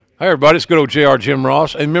Hi, everybody. It's good old JR Jim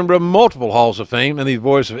Ross, a member of multiple Halls of Fame and the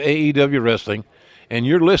voice of AEW Wrestling. And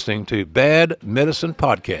you're listening to Bad Medicine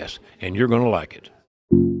Podcast, and you're going to like it.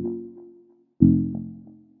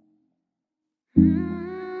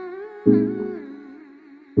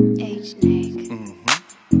 H-Nick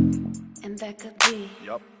and Becca B.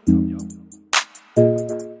 Yup. But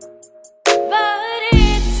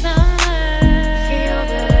it's summer. Feel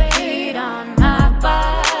the heat on my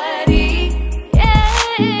body.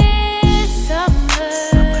 Yeah, it's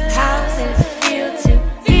summer. How's it feel to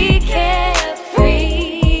be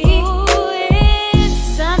carefree? Ooh, it's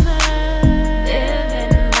summer.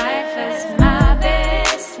 Living life as my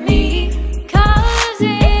best me. 'Cause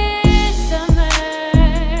it's summer,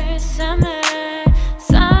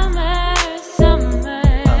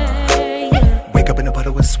 yeah. Wake up in a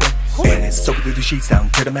puddle with sweat, and it's soaking through the sheets down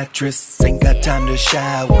to the mattress. Ain't got time to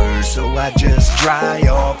shower, so I just dry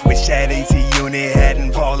off. Wish that AC unit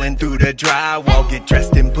hadn't fallen through the drywall. Get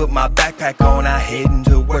dressed and put my backpack on, I heading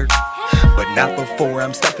to work. But not before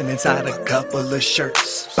I'm stuffing inside a couple of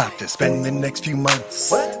shirts. About to spend the next few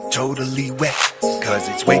months totally wet. 'Cause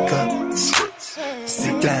it's wake up,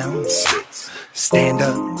 sit down, stand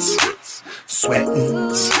up, sweating.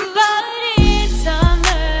 But it's summer.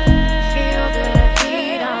 Feel the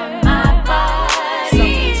heat on my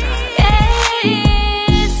body. Yeah,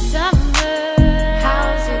 it's summer.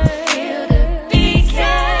 How's it feel to be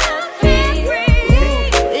carefree?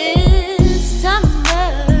 It's summer.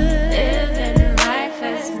 Living life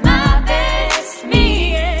as my best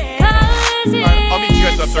me. 'Cause I'll meet you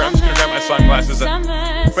guys up there. I'm just gonna grab my sunglasses.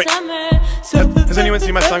 Wait. Has anyone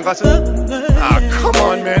seen my sunglasses? Ah, come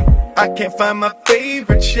on, man. I can't find my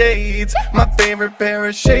favorite shades. My favorite pair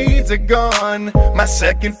of shades are gone. My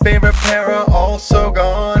second favorite pair are also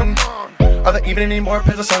gone. Are there even any more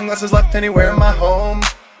pairs of sunglasses left anywhere in my home?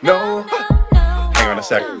 No. Hang on a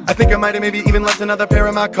sec. I think I might have maybe even left another pair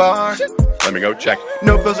in my car. Let me go check.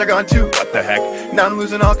 Nope, those are gone too. What the heck? Now I'm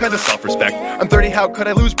losing all kinds of Self-respect. I'm 30, how could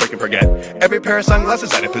I lose, break and forget every pair of sunglasses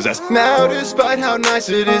that I possess? now, despite how nice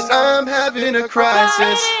it is, I'm having a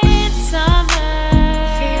crisis. it's summer.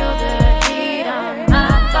 Feel the heat on my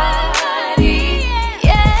body.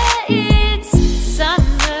 Yeah, it's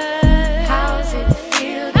summer. How's it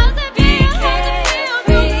feel to be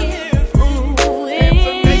carefree? Ooh,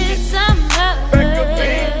 it's summer.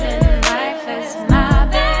 Living life as my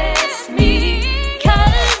best me.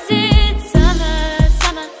 'Cause it's summer.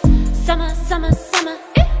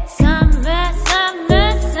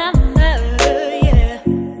 Summer, yeah.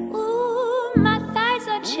 Ooh, my thighs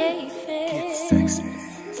are chafing. Sexy.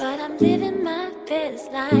 But I'm living my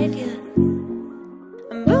best life, yeah.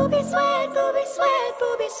 Booby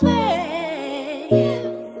sweat, yeah.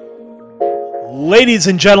 Ladies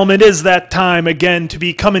and gentlemen, it is that time again to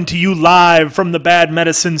be coming to you live from the Bad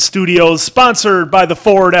Medicine Studios, sponsored by the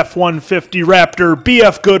Ford F-150 Raptor,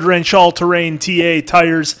 BF Goodwrench All-Terrain TA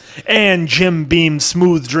Tires, and Jim Beam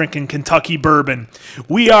Smooth Drinking Kentucky Bourbon.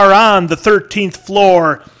 We are on the 13th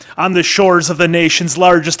floor on the shores of the nation's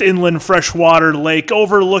largest inland freshwater lake,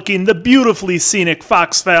 overlooking the beautifully scenic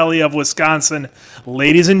Fox Valley of Wisconsin.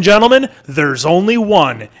 Ladies and gentlemen, there's only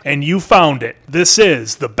one, and you found it. This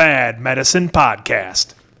is the Bad Medicine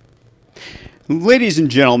Podcast. Ladies and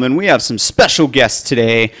gentlemen, we have some special guests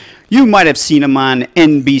today. You might have seen them on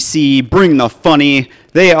NBC, Bring the Funny.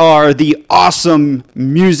 They are the awesome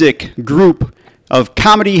music group of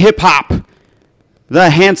comedy hip-hop, the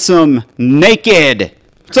Handsome Naked.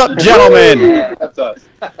 What's up, gentlemen? That's us.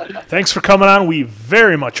 Thanks for coming on. We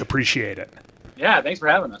very much appreciate it. Yeah, thanks for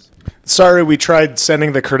having us. Sorry, we tried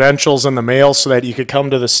sending the credentials in the mail so that you could come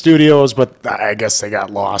to the studios, but I guess they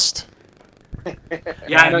got lost.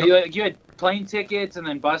 Yeah, I know you had plane tickets and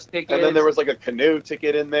then bus tickets. And then there was like a canoe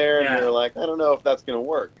ticket in there, Yeah. and you were like, I don't know if that's gonna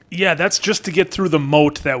work. Yeah, that's just to get through the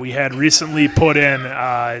moat that we had recently put in.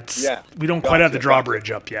 We don't quite have the drawbridge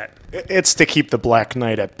up yet. It's to keep the Black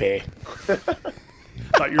Knight at bay.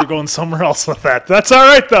 Thought you were going somewhere else with that. That's all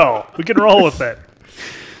right, though. We can roll with it.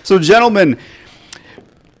 So, gentlemen,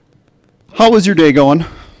 how was your day going?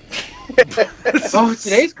 Oh,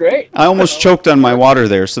 today's great. I almost choked on my water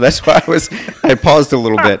there, so that's why I paused a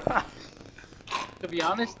little bit. To be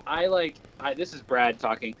honest, this is Brad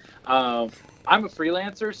talking. I'm a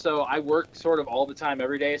freelancer, so I work sort of all the time,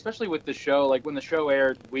 every day, especially with the show. Like, when the show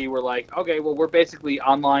aired, we were like, okay, well, we're basically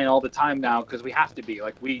online all the time now because we have to be.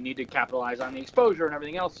 Like, we need to capitalize on the exposure and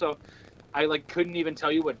everything else. So I, couldn't even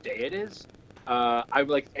tell you what day it is. I'm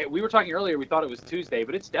like, we were talking earlier. We thought it was Tuesday,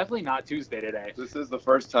 but it's definitely not Tuesday today. This is the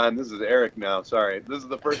first time. This is Eric now. Sorry, this is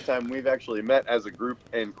the first time we've actually met as a group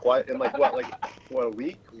in like a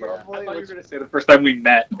week? Yeah, I Probably. thought you were gonna say the first time we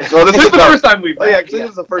met. Well, this is the first time we've Oh, met. yeah, actually,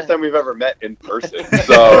 this is the first time we've ever met in person.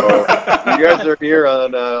 So you guys are here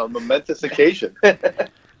on a momentous occasion.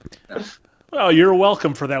 Well, you're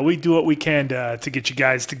welcome for that. We do what we can to get you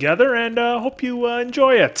guys together, and hope you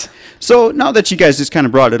enjoy it. So now that you guys just kind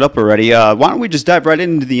of brought it up already, why don't we just dive right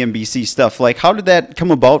into the NBC stuff? Like, how did that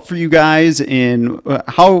come about for you guys, and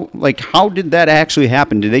how did that actually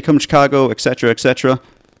happen? Did they come to Chicago, et cetera, et cetera?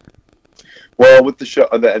 Well, with the show,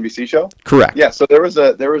 the NBC show. Correct. Yeah. So there was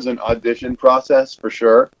an audition process for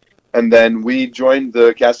sure, and then we joined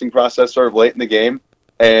the casting process sort of late in the game,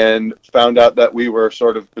 and found out that we were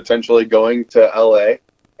sort of potentially going to LA,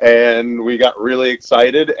 and we got really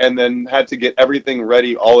excited, and then had to get everything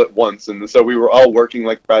ready all at once. And so we were all working,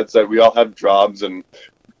 like Brad said, we all have jobs and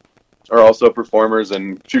are also performers,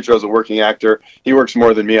 and Chucho's a working actor. He works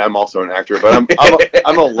more than me. I'm also an actor, but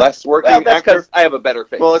I'm a less working actor. I have a better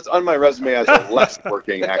face. Well, it's on my resume as a less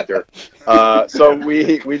working actor. So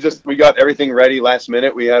we got everything ready last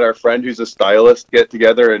minute. We had our friend who's a stylist get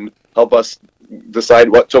together and help us decide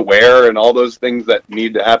what to wear and all those things that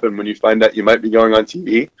need to happen when you find out you might be going on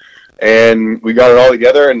TV. And we got it all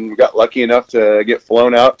together, and we got lucky enough to get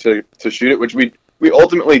flown out to shoot it, which we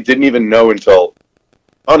ultimately didn't even know until,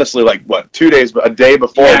 honestly, like, what, 2 days, a day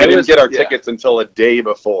before. Yeah, we didn't get our yeah. tickets until a day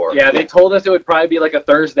before. Yeah, they told us it would probably be like a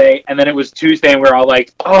Thursday, and then it was Tuesday, and we were all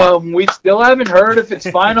like, we still haven't heard if it's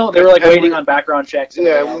final. They were like waiting on background checks. And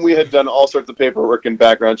Yeah, we had done all sorts of paperwork and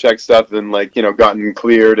background check stuff, and gotten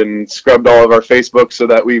cleared and scrubbed all of our Facebook so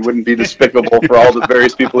that we wouldn't be despicable for all the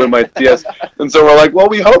various people who might see us. And so we're like, well,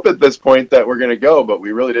 we hope at this point that we're going to go, but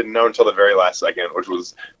we really didn't know until the very last second, which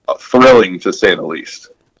was thrilling to say the least.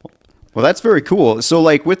 Well, that's very cool. So,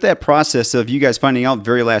 like, with that process of you guys finding out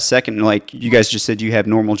very last second, like, you guys just said you have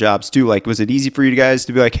normal jobs too. Like, was it easy for you guys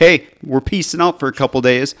to be like, hey, we're piecing out for a couple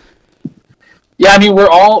days? Yeah, I mean, we're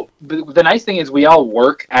all. The nice thing is we all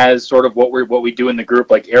work as sort of what we do in the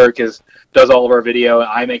group. Like Eric does all of our video,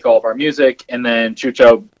 I make all of our music, and then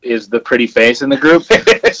Chucho is the pretty face in the group.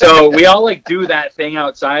 So we all like do that thing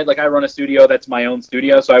outside. Like I run a studio that's my own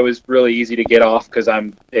studio, so I was really easy to get off because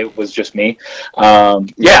it was just me.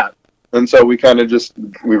 Yeah. And so we kind of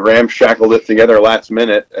we ramshackled it together last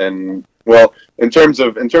minute. And well, in terms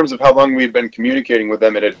of how long we'd been communicating with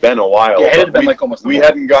them, it had been a while. Yeah, it had been like almost a we month.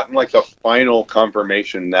 hadn't gotten like the final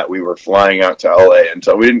confirmation that we were flying out to LA, and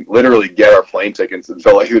so we didn't literally get our plane tickets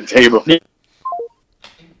until like the day before.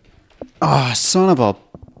 Ah, son of a...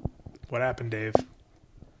 What happened, Dave?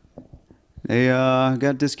 They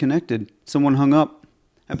got disconnected. Someone hung up.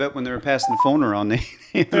 I bet when they were passing the phone around, they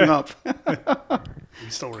hung up. You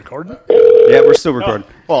still recording? Yeah, we're still recording.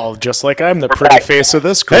 Well, just like I'm the pretty face of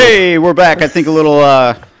this group. Hey, we're back. I think a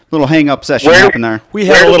little hang-up session happened there. We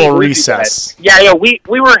had a little recess. Yeah, we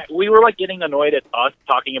were like getting annoyed at us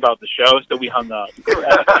talking about the show, so we hung up.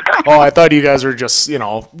 Oh, I thought you guys were just,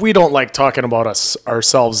 we don't like talking about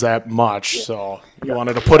ourselves that much, so we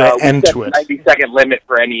wanted to put an end to it. 90-second limit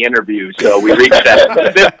for any interview, so we reached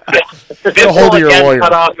that. This hold will your again lawyer.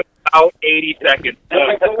 cut off in about 80 seconds.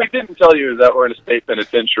 What we didn't tell you is that we're in a state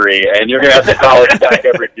penitentiary, and you're going to have to call us back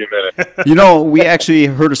every few minutes. We actually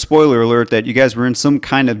heard a spoiler alert that you guys were in some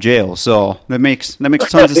kind of jail, so that makes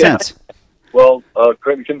tons of sense. Well,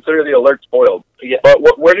 consider the alert spoiled. Yeah.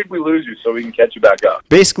 But where did we lose you so we can catch you back up?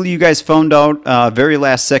 Basically, you guys found out very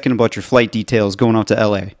last second about your flight details going out to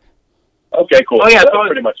LA. Okay, cool. Oh yeah, That's so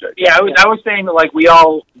pretty much it. Yeah, I was saying that like we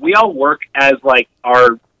all work as like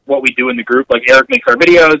what we do in the group. Like Eric makes our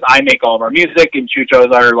videos, I make all of our music, and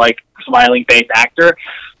Chucho's our like smiling face actor.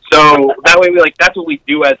 So that way that's what we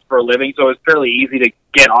do as for a living. So it's fairly easy to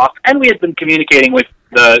get off. And we had been communicating with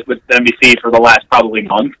NBC for the last probably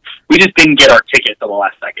month. We just didn't get our ticket till the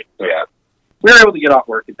last second. So yeah, we were able to get off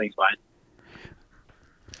work and things fine.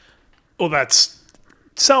 Well,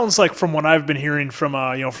 sounds like from what I've been hearing from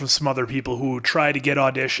from some other people who try to get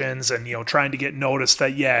auditions and trying to get noticed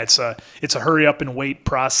that it's a hurry up and wait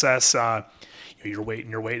process. You're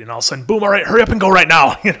waiting, and all of a sudden, boom! All right, hurry up and go right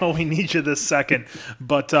now. We need you this second.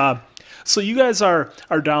 But so you guys are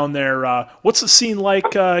down there. What's the scene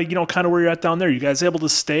like? Kind of where you're at down there. You guys able to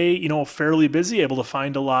stay fairly busy, able to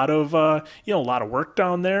find a lot of work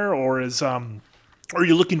down there, or are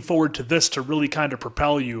you looking forward to this to really kind of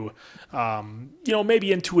propel you?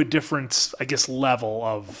 Maybe into a different, I guess, level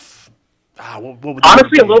of what would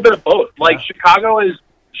honestly a little bit of both. Like Chicago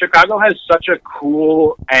has such a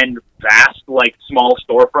cool and vast like small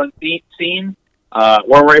storefront scene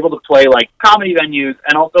where we're able to play like comedy venues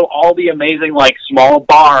and also all the amazing like small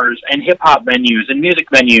bars and hip hop venues and music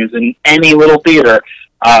venues and any little theater.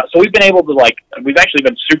 So we've been able to we've actually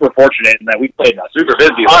been super fortunate in that we've played super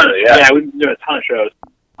busy lately, yeah. Yeah, we've been doing a ton of shows.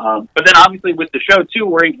 But then obviously with the show too,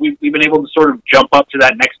 we've been able to sort of jump up to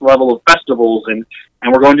that next level of festivals, and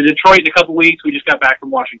we're going to Detroit in a couple weeks. We just got back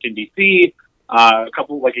from Washington D.C. A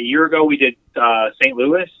year ago we did St.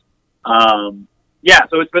 Louis. So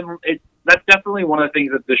that's definitely one of the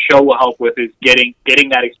things that the show will help with is getting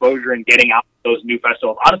that exposure and getting out to those new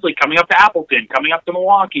festivals. Honestly, coming up to Appleton, coming up to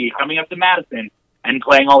Milwaukee, coming up to Madison, and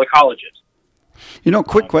playing all the colleges.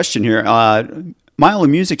 Quick question here. Mile of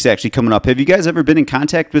Music's actually coming up. Have you guys ever been in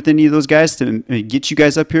contact with any of those guys to get you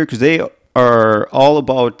guys up here? Because they are all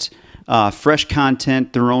about fresh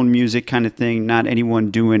content, their own music kind of thing, not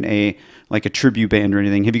anyone doing a tribute band or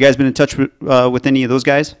anything. Have you guys been in touch with any of those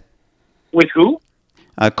guys? With who?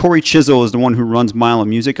 Corey Chisel is the one who runs Mile of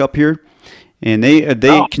Music up here. And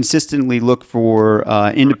they consistently look for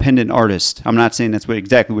independent artists. I'm not saying that's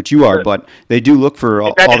exactly what you are, but they do look for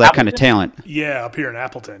all that kind of talent. Yeah, up here in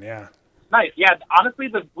Appleton, yeah. Nice. Yeah,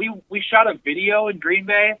 honestly, we shot a video in Green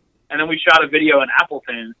Bay, and then we shot a video in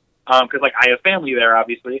Appleton because I have family there,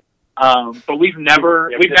 obviously. But we've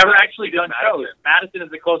never actually done shows. Madison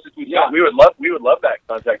is the closest we've done. We would love that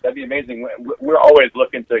contact. That'd be amazing. We're always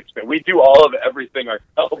looking to expand. We do all of everything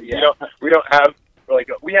ourselves. Yeah. We don't have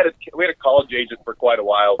we had a college agent for quite a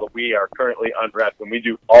while, but we are currently unrepped, and we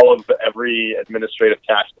do all of every administrative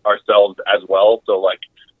task ourselves as well. So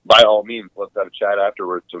by all means, let's have a chat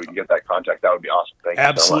afterwards so we can get that contact. That would be awesome. Thank you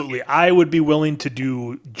Absolutely. so much. I would be willing to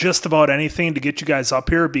do just about anything to get you guys up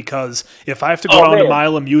here, because if I have to go down to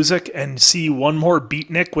Mile of Music and see one more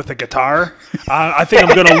beatnik with a guitar, I think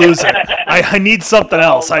I'm going to lose it. I need something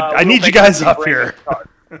else. I need you guys up here.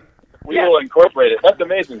 We will incorporate it. That's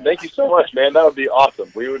amazing. Thank you so much, man. That would be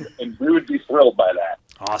awesome. We would be thrilled by that.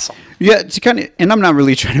 Awesome. Yeah, it's and I'm not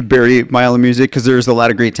really trying to bury Mile of Music because there's a lot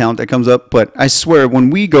of great talent that comes up, but I swear when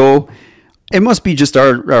we go, it must be just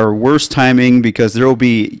our worst timing, because there will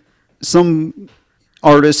be some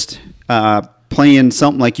artist playing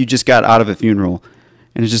something like you just got out of a funeral,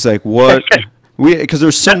 and it's just like, what? Because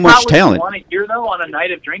there's so much talent. That's not what you want to hear, though, on a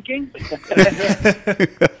night of drinking?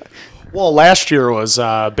 Well, last year was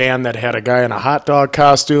a band that had a guy in a hot dog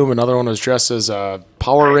costume. Another one was dressed as a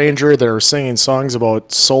Power Ranger. They were singing songs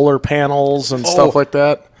about solar panels and stuff like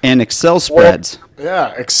that. And Excel spreads.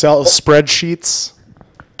 Yeah, Excel spreadsheets.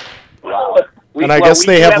 Wow. And I guess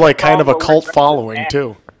they have kind of a cult following,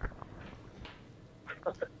 too.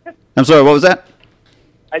 I'm sorry, what was that?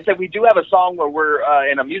 I said we do have a song where we're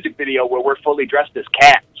in a music video where we're fully dressed as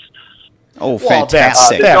cats. Oh,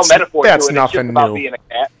 fantastic. There's no metaphor that's to it. nothing it's just about new. being a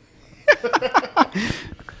cat.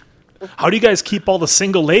 How do you guys keep all the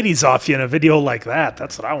single ladies off you in a video like that?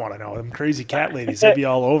 That's what I want to know. Them crazy cat ladies, they'd be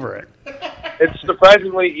all over it. It's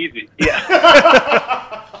surprisingly easy.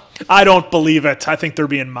 Yeah. I don't believe it. I think they're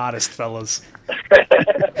being modest, fellas.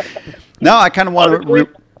 No, I kind of want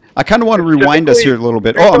to rewind us here a little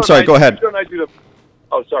bit. Oh, I'm sorry. Go ahead. Chucho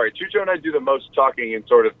and I do the most talking and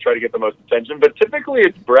sort of try to get the most attention, but typically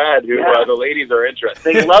it's Brad who the ladies are interested.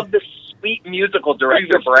 They love the sweet musical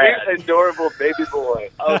director, He's a Brad. sweet, adorable baby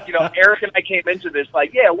boy. Eric and I came into this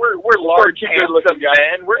we're large, handsome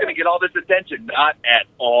men. We're going to get all this attention. Not at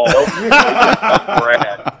all.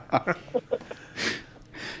 Brad.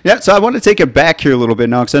 Yeah, so I want to take it back here a little bit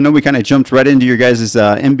now, because I know we kind of jumped right into your guys'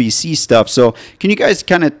 NBC stuff. So can you guys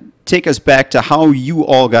kind of take us back to how you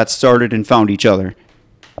all got started and found each other?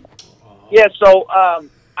 Yeah, so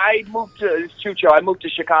I moved to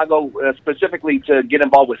Chicago specifically to get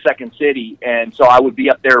involved with Second City, and so I would be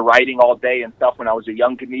up there writing all day and stuff when I was a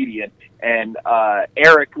young comedian. And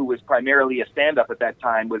Eric, who was primarily a stand-up at that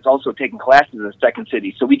time, was also taking classes at Second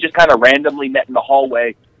City. So we just kind of randomly met in the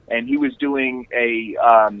hallway, and he was doing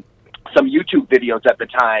some YouTube videos at the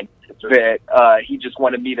time that he just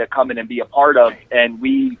wanted me to come in and be a part of, and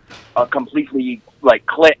we completely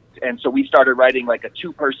clicked. And so we started writing a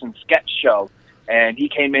 2-person sketch show, and he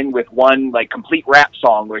came in with one complete rap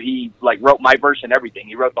song where he wrote my verse and everything.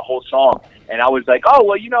 He wrote the whole song, and I was like, oh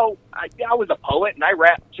well, I was a poet and I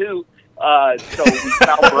rap too. So we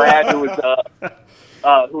found Brad, who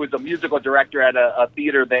was a musical director at a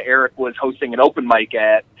theater that Eric was hosting an open mic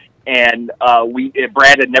at. And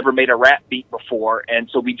Brad had never made a rap beat before, and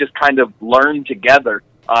so we just kind of learned together.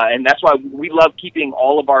 And that's why we love keeping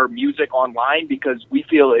all of our music online, because we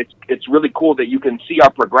feel it's really cool that you can see our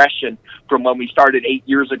progression from when we started 8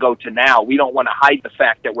 years ago to now. We don't want to hide the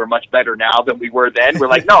fact that we're much better now than we were then. We're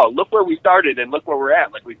like, no, look where we started and look where we're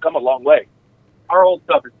at. We've come a long way. our old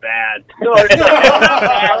stuff is bad. No, no,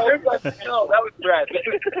 that was Brad.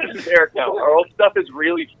 This is Eric now. Our old stuff is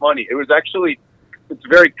really funny. It was actually, it's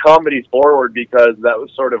very comedy forward because that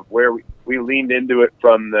was sort of where we leaned into it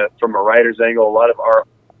from a writer's angle. A lot of our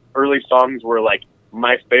early songs were like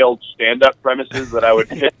my failed stand-up premises that I would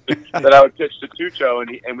pitch, to Tucho,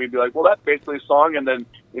 and we'd be like, well, that's basically a song. And then,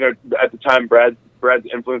 at the time, Brad's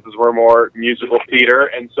influences were more musical theater,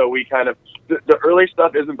 and so we kind of the early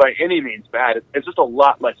stuff isn't by any means bad. It's just a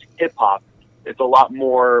lot less hip hop. It's a lot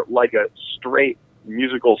more like a straight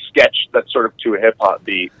musical sketch that's sort of to a hip hop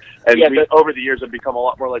beat. And over the years have become a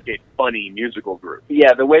lot more like a funny musical group.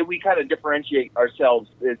 Yeah, the way we kind of differentiate ourselves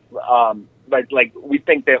is like we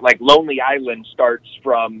think that like Lonely Island starts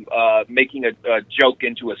from making a joke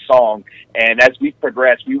into a song, and as we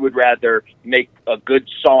progress, we would rather make a good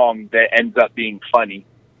song that ends up being funny.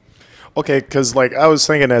 Okay, because like I was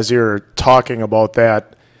thinking as you're talking about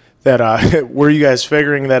that were you guys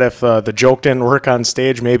figuring that if the joke didn't work on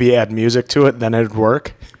stage, maybe add music to it, then it'd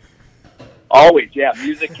work? Always, yeah.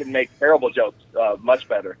 Music can make terrible jokes much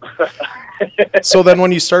better. So then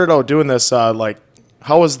when you started out doing this,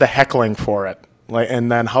 how was the heckling for it?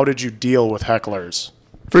 And then how did you deal with hecklers?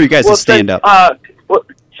 For you guys to stand up.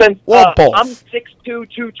 Since both. I'm 6'2",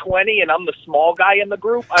 220, and I'm the small guy in the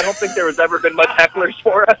group, I don't think there has ever been much hecklers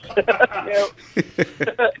for us.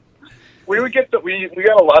 We got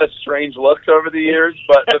a lot of strange looks over the years,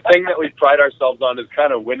 but the thing that we pride ourselves on is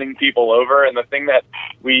kind of winning people over, and the thing that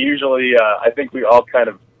we usually, I think we all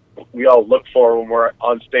look for when we're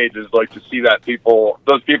on stage is like to see that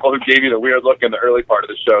those people who gave you the weird look in the early part of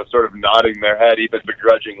the show sort of nodding their head even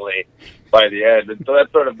begrudgingly by the end, and so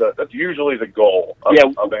that's usually the goal of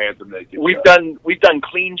the Handsome Naked we've show. done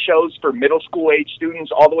clean shows for middle school age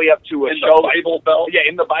students all the way up to a show the Bible Belt. Yeah,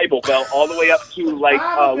 in the Bible Belt, all the way up to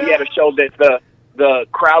we had a show that the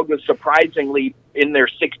crowd was surprisingly in their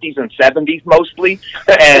 60s and 70s mostly,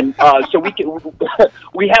 and so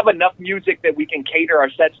we have enough music that we can cater our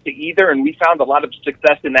sets to either, and we found a lot of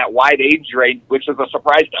success in that wide age range, which was a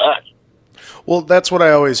surprise to us. Well, that's what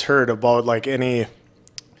I always heard about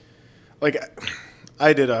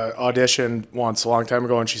I did an audition once a long time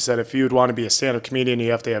ago, and she said if you'd want to be a stand-up comedian,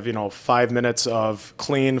 you have to have 5 minutes of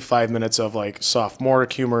clean, 5 minutes of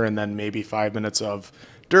sophomoric humor, and then maybe 5 minutes of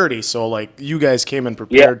dirty. So you guys came in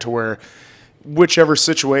prepared to where whichever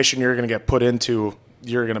situation you're going to get put into,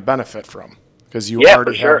 you're going to benefit from because you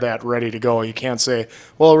already have that ready to go. You can't say,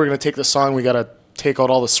 well, we're going to take the song, we got to take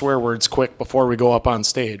out all the swear words quick before we go up on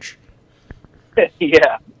stage.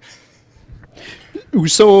 Yeah.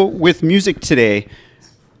 So with music today,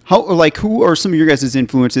 who are some of your guys'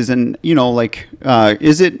 influences? And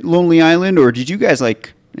is it Lonely Island, or did you guys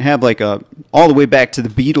have all the way back to the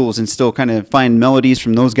Beatles and still kind of find melodies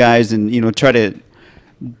from those guys and try to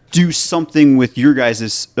do something with your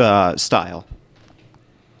guys' style?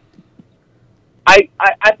 I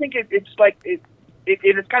think it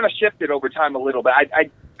has kind of shifted over time a little bit.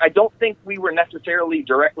 I don't think we were necessarily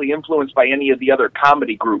directly influenced by any of the other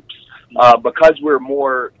comedy groups because we're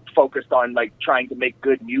more focused on trying to make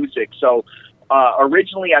good music. So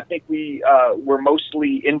originally, I think we were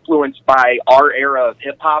mostly influenced by our era of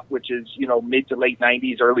hip hop, which is mid to late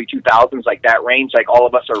 '90s, early 2000s, that range. All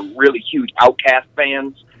of us are really huge Outkast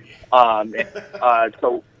fans.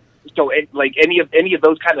 So any of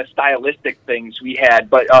those kind of stylistic things we had,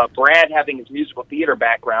 but Brad having his musical theater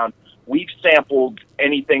background, we've sampled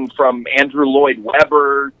anything from Andrew Lloyd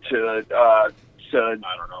Webber to I don't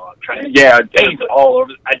know. All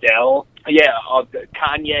over Adele. Yeah,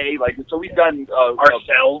 Kanye. So we've done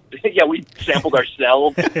ourselves. Yeah, we sampled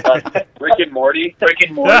ourselves. Rick and Morty.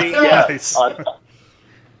 Yeah. Nice.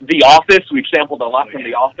 The Office. We've sampled a lot from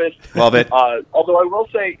The Office. Love it. Although I will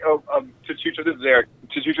say, to Chucho, this is Eric.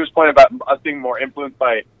 To Chucho's point about us being more influenced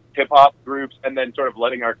by hip-hop groups and then sort of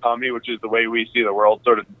letting our comedy, which is the way we see the world,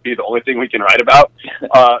 sort of be the only thing we can write about.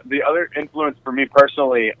 The other influence for me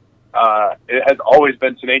personally, it has always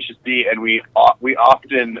been Tenacious D, and we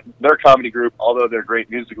often, their comedy group, although they're great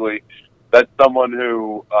musically, that's someone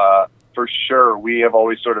who, for sure, we have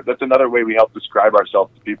always that's another way we help describe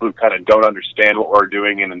ourselves to people who kind of don't understand what we're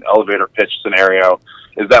doing in an elevator pitch scenario,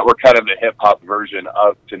 is that we're kind of the hip-hop version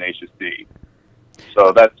of Tenacious D.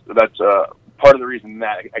 So that's part of the reason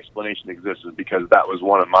that explanation exists is because that was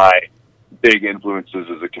one of my big influences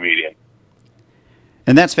as a comedian.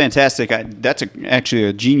 And that's fantastic. That's actually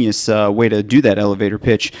a genius way to do that elevator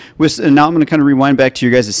pitch. And now I'm going to kind of rewind back to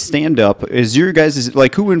your guys' stand-up. Is your guys'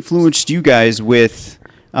 who influenced you guys with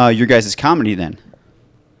your guys' comedy then?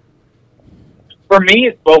 For me,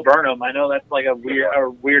 it's Bo Burnham. I know that's like a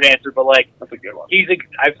weird answer, but like That's a good one.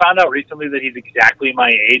 I found out recently that he's exactly my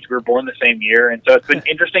age. We were born the same year, and so it's been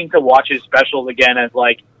interesting to watch his specials again as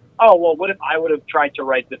like, oh well, what if I would have tried to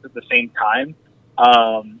write this at the same time?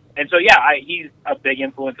 And so yeah, he's a big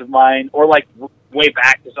influence of mine. Or like way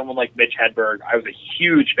back to someone like Mitch Hedberg, I was a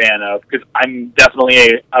huge fan of because I'm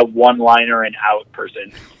definitely a one-liner and out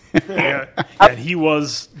person. Yeah, and he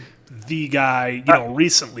was the guy,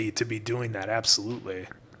 recently to be doing that. Absolutely.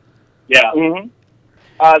 Yeah. Mm-hmm.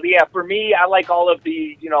 Yeah, for me, I like all of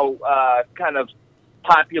the, kind of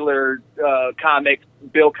popular comics,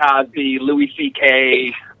 Bill Cosby, Louis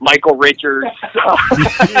C.K., Michael Richards.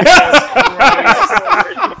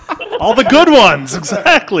 All the good ones,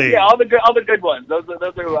 exactly. Yeah, all the good ones. Those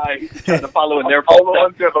are I trying to follow in their All the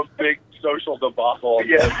ones that have a big social debacle.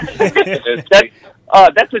 Yeah.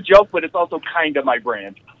 That's a joke, but it's also kind of my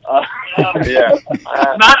brand. Yeah.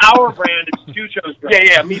 Not our brand, it's Chucho's brand.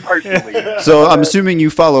 Yeah, me personally. So I'm assuming you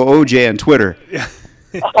follow OJ on Twitter. Yeah,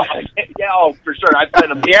 for sure. I've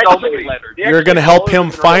sent him so many letters. You're going to help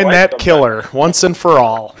him find that killer once and for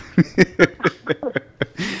all.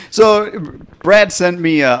 So Brad sent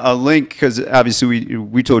me a link because obviously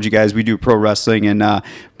we told you guys we do pro wrestling, and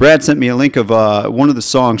Brad sent me a link of one of the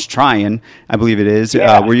songs, "Trying," I believe it is,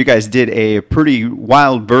 where you guys did a pretty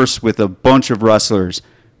wild verse with a bunch of wrestlers.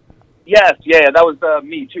 Yes, that was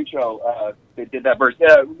me, Chucho. They did that verse,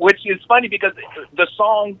 which is funny because the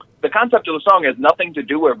concept of the song has nothing to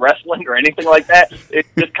do with wrestling or anything like that. It's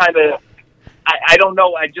just kind of, I don't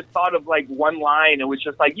know. I just thought of like one line. It was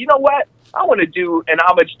just like, you know what? I want to do an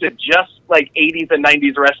homage to just like 80s and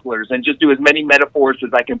 90s wrestlers and just do as many metaphors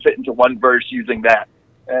as I can fit into one verse using that.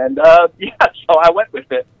 And so I went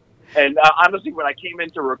with it. And honestly, when I came in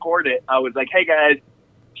to record it, I was like, hey guys,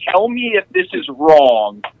 tell me if this is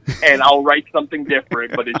wrong and I'll write something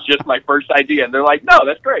different, but it's just my first idea. And they're like, no,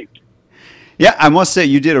 that's great. Yeah, I must say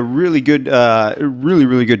you did a really good,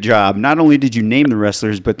 really good job. Not only did you name the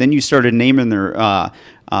wrestlers, but then you started naming their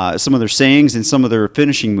some of their sayings and some of their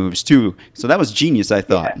finishing moves too. So that was genius, I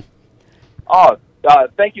thought. Yeah. Oh,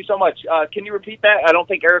 thank you so much. Can you repeat that? I don't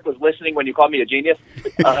think Eric was listening when you called me a genius.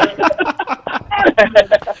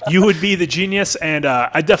 You would be the genius, and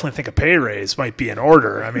I definitely think a pay raise might be in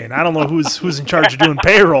order. I mean, I don't know who's in charge of doing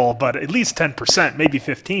payroll, but at least 10%, maybe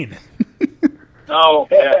 15%. Oh,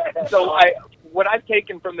 yeah. So what I've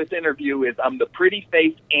taken from this interview is I'm the pretty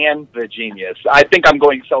face and the genius. I think I'm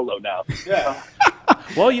going solo now. Yeah.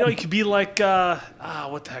 Well, you could be like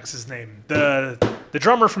what the heck's his name? The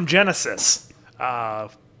drummer from Genesis. I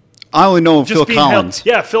only know Phil Collins.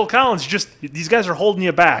 Yeah, Phil Collins. These guys are holding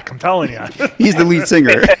you back. I'm telling you. He's the lead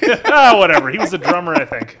singer. Whatever. He was the drummer, I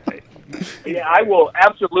think. Yeah, I will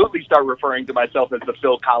absolutely start referring to myself as the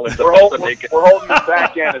Phil Collins. We're holding the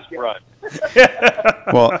back end as front.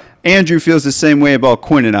 Well, Andrew feels the same way about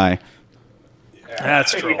Quinn and I.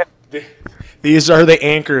 That's true. These are the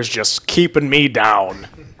anchors just keeping me down.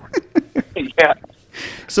 Yeah.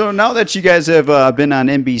 So now that you guys have been on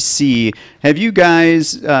NBC, have you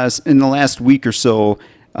guys in the last week or so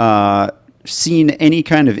seen any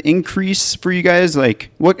kind of increase for you guys?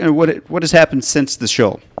 Like what has happened since the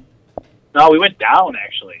show? No, we went down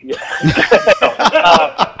actually. Yeah.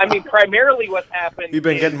 I mean, primarily what's happened. You've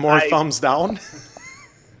been getting more thumbs down.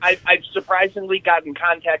 I've surprisingly gotten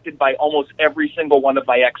contacted by almost every single one of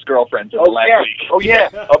my ex-girlfriends in the last week. Oh, yeah.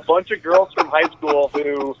 A bunch of girls from high school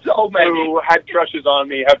who had crushes on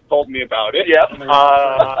me have told me about it. Yep.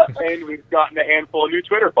 And we've gotten a handful of new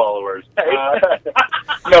Twitter followers.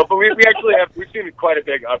 No, but we actually we've seen quite a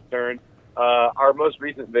big upturn. Our most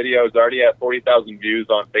recent video is already at 40,000 views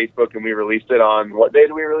on Facebook, and we released it on, what day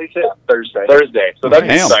did we release it? Thursday. So that's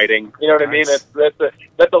exciting. You know what I mean?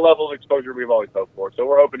 That's a level of exposure we've always hoped for. So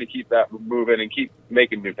we're hoping to keep that moving and keep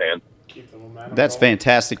making new fans. That's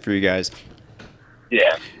fantastic for you guys.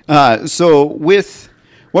 Yeah. So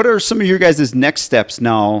what are some of your guys' next steps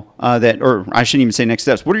now or I shouldn't even say next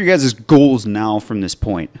steps. What are your guys' goals now from this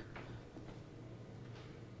point?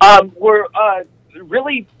 We're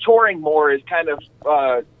really touring more is kind of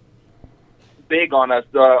big on us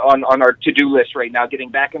on our to-do list right now, getting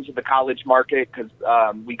back into the college market because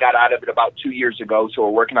we got out of it about 2 years ago, so we're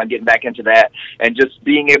working on getting back into that and just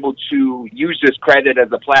being able to use this credit as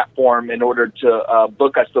a platform in order to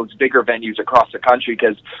book us those bigger venues across the country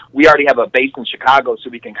because we already have a base in Chicago, so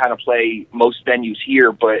we can kind of play most venues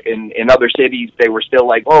here, but in other cities they were still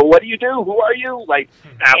like, oh, what do you do? Who are you? Like,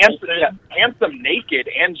 handsome naked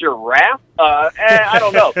and giraffe? I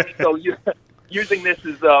don't know. So using this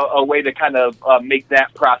as a way to kind of make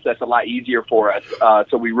that process a lot easier for us.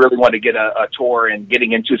 So we really want to get a tour, and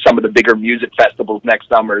getting into some of the bigger music festivals next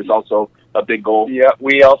summer is also a big goal. Yeah,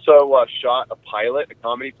 we also shot a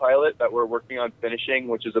comedy pilot that we're working on finishing,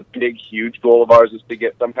 which is a big, huge goal of ours, is to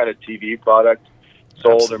get some kind of TV product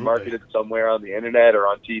sold Absolutely. or marketed somewhere on the internet or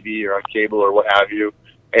on TV or on cable or what have you.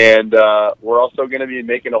 And we're also going to be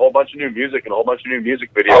making a whole bunch of new music and a whole bunch of new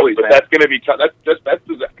music videos. Always, but man. that's going to be that's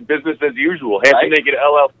just business as usual. Handsome Right. Naked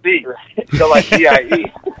LLC, still like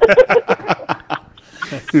CIE.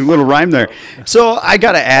 A little rhyme there. So I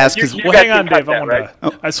got to ask, because You Well, guys hang on, can cut Dave.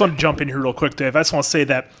 that, I just want to jump in here real quick, Dave. I just want to say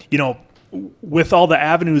that, with all the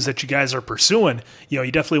avenues that you guys are pursuing, you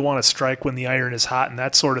definitely want to strike when the iron is hot and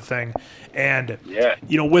that sort of thing. And, Yeah.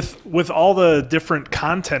 with all the different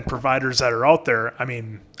content providers that are out there, I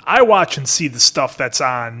mean, I watch and see the stuff that's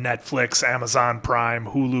on Netflix, Amazon Prime,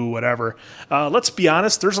 Hulu, whatever. Let's be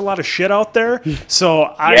honest, there's a lot of shit out there.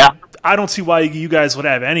 So I don't see why you guys would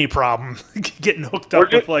have any problem getting hooked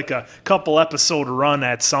up with like a couple episode run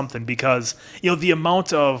at something, because the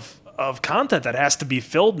amount of content that has to be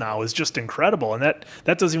filled now is just incredible, and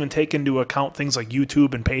that doesn't even take into account things like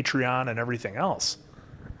YouTube and Patreon and everything else.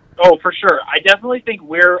 Oh, for sure. I definitely think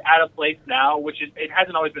we're at a place now, it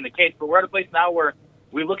hasn't always been the case, but we're at a place now where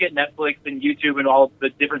we look at Netflix and YouTube and all the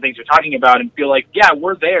different things you're talking about and feel like, yeah,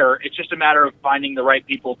 we're there. It's just a matter of finding the right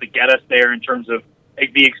people to get us there in terms of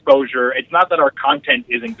the exposure. It's not that our content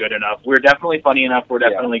isn't good enough. We're definitely funny enough. We're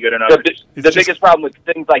definitely good enough. The biggest problem with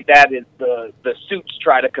things like that is the suits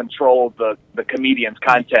try to control the comedian's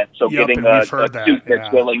content. So Yep, getting and a we've heard that, suit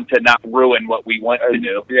that's willing to not ruin what we want to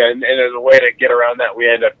do. Yeah, and as a way to get around that, we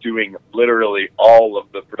end up doing literally all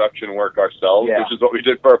of the production work ourselves, Yeah. which is what we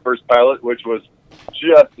did for our first pilot, which was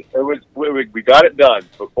we got it done.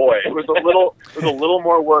 But boy, it was a little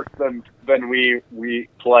more work than we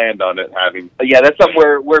planned on it having. Yeah, that's something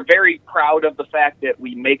we're very proud of, the fact that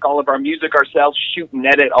we make all of our music ourselves, shoot and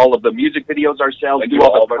edit all of the music videos ourselves, And do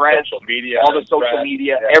all the our press, social media, all the and social press.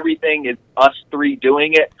 media, Yeah. everything is us three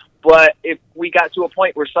doing it. But if we got to a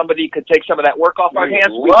point where somebody could take some of that work off our We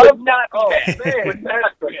hands, we love would not. Oh man,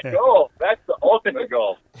 that's the goal. That's the ultimate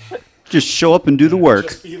goal. just show up and do the work.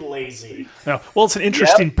 Just be lazy. Yeah, well, it's an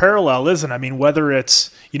interesting parallel, isn't it? I mean, whether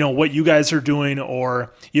it's, what you guys are doing,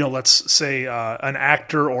 or, let's say an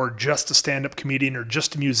actor, or just a stand-up comedian, or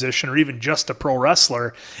just a musician, or even just a pro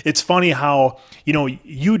wrestler, it's funny how,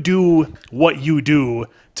 you do what you do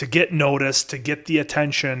to get noticed, to get the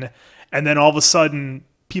attention, and then all of a sudden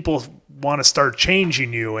people want to start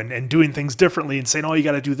changing you and doing things differently and saying, oh, you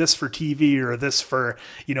got to do this for TV, or this for,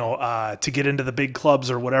 to get into the big clubs,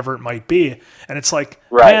 or whatever it might be. And it's like,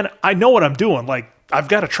 man, I know what I'm doing. Like, I've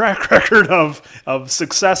got a track record of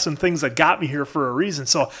success and things that got me here for a reason.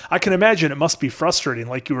 So I can imagine it must be frustrating,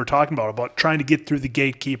 like you were talking about trying to get through the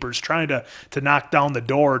gatekeepers, trying to knock down the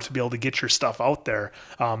door to be able to get your stuff out there.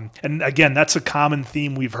 And again, that's a common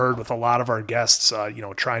theme we've heard with a lot of our guests,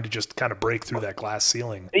 trying to just kind of break through that glass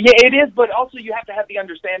ceiling. Yeah, it is, but also you have to have the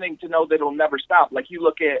understanding to know that it'll never stop. Like, you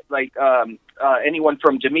look at anyone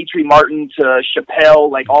from Dimitri Martin to Chappelle,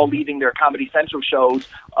 like all leading their Comedy Central shows,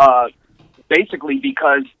 basically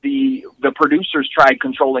because the producers tried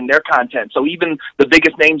controlling their content. So even the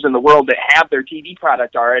biggest names in the world that have their TV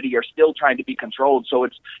product already are still trying to be controlled. So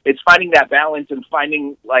it's finding that balance and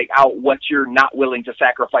finding out what you're not willing to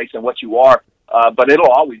sacrifice and what you are. But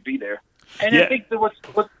it'll always be there. And I think that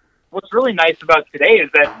what's really nice about today is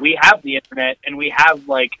that we have the internet, and we have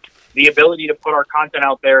the ability to put our content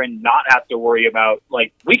out there and not have to worry about,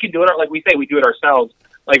 we can do it, like we say, we do it ourselves.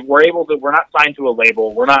 We're not signed to a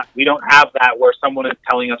label. We don't have that where someone is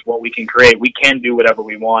telling us what we can create. We can do whatever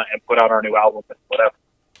we want and put out our new album and whatever.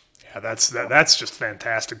 Yeah, that's just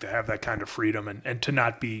fantastic to have that kind of freedom and to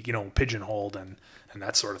not be, pigeonholed and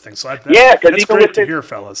that sort of thing. So that's great to hear,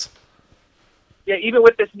 fellas. Yeah, even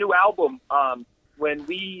with this new album, when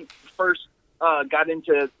we first got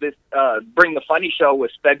into this Bring the Funny show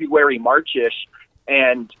was February, March-ish.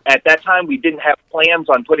 And at that time, we didn't have plans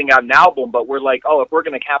on putting out an album, but we're like, if we're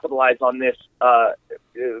going to capitalize on this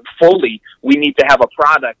fully, we need to have a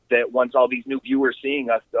product that once all these new viewers seeing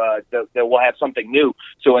us, that we'll have something new.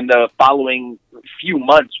 So in the following few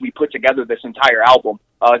months, we put together this entire album.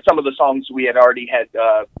 Some of the songs we had already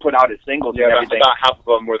put out as singles and everything. About half of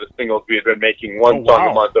them were the singles we had been making one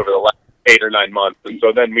song a month over the last 8 or 9 months, and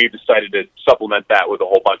so then we decided to supplement that with a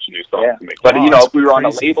whole bunch of new songs. Yeah. To make but if we were on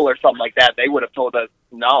a label or something like that, they would have told us,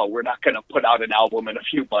 no, we're not going to put out an album in a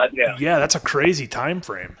few months. Yeah, that's a crazy time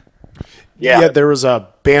frame. Yeah, there was a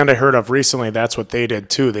band I heard of recently. That's what they did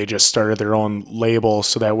too. They just started their own label,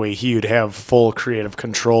 so that way he would have full creative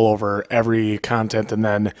control over every content, and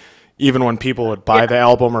then even when people would buy the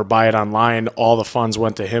album or buy it online, all the funds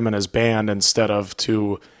went to him and his band instead of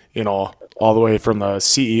to, all the way from the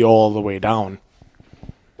CEO all the way down.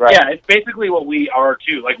 Right. Yeah, it's basically what we are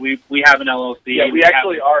too. Like we have an LLC. Yeah, we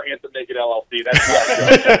actually are Anthem Naked LLC.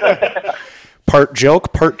 That's Part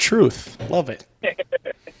joke, part truth. Love it.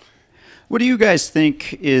 What do you guys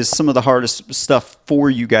think is some of the hardest stuff for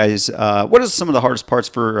you guys? What is some of the hardest parts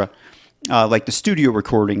for like the studio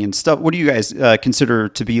recording and stuff? What do you guys consider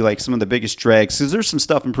to be like some of the biggest drags? Because there's some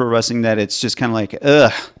stuff in pro wrestling that it's just kind of like,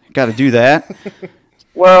 got to do that.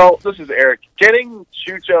 Well, this is Eric. Getting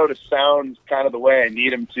Chucho to sound kind of the way I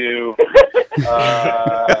need him to,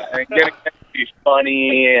 and getting him to be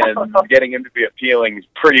funny and getting him to be appealing is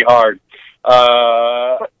pretty hard.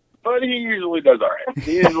 But he usually does all right.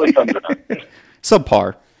 He usually comes in.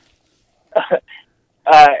 Subpar.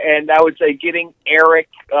 And I would say getting Eric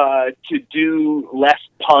to do less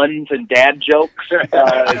puns and dad jokes.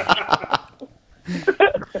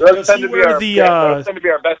 Those tend to be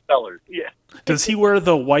our best sellers. Yeah. Does he wear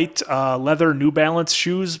the white leather New Balance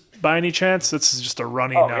shoes by any chance? This is just a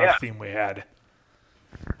running theme we had.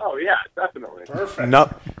 Oh, yeah, definitely. Perfect.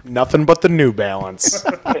 Nothing but the New Balance.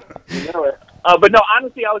 But no,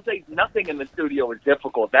 honestly, I would say nothing in the studio is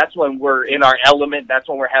difficult. That's when we're in our element. That's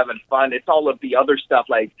when we're having fun. It's all of the other stuff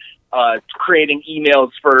like creating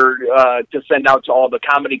emails to send out to all the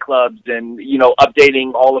comedy clubs and,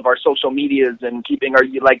 updating all of our social medias and keeping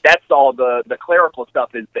that's all the clerical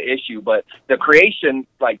stuff is the issue. But the creation,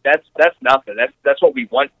 that's nothing. That's what we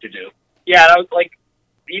want to do. Yeah, and I was like,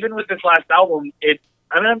 even with this last album,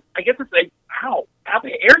 I guess it's like, how?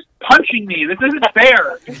 Air's punching me. This isn't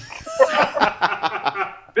fair.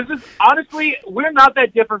 This is, honestly, we're not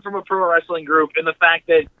that different from a pro wrestling group in the fact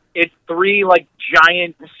that it's three,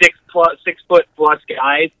 giant 6 foot plus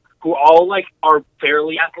guys who all, are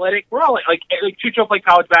fairly athletic. We're all, like Chucho played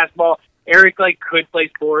college basketball. Eric, could play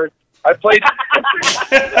sports. I played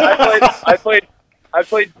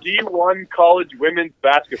D1 college women's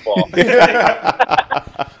basketball.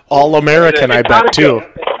 All American, I bet, too.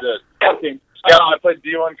 Yeah, I played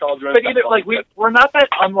D1 college women's basketball. But we're not that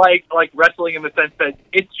unlike wrestling in the sense that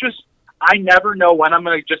it's just I never know when I'm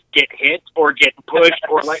gonna just get hit or get pushed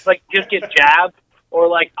or just get jabbed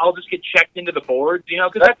or I'll just get checked into the boards,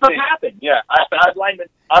 because that stuff happens. Yeah, I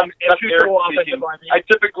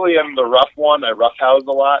typically am the rough one. I roughhouse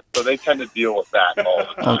a lot, so they tend to deal with that all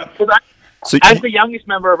the time. As the youngest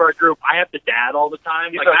member of our group, I have to dad all the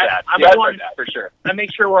time. I'm the one for sure. I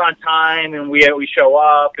make sure we're on time and we show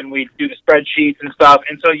up and we do the spreadsheets and stuff.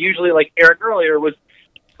 And so usually, Eric earlier was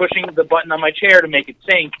pushing the button on my chair to make it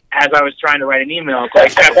sync as I was trying to write an email. So I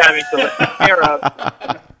kept having to lift the chair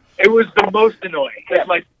up. It was the most annoying. It's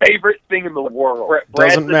my favorite thing in the world.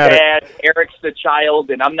 Brad's Doesn't the matter. dad, Eric's the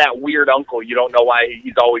child, and I'm that weird uncle. You don't know why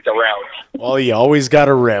he's always around. Well, you always got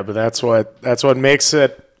a rib. That's what makes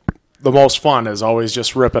it the most fun, is always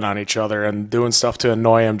just ripping on each other and doing stuff to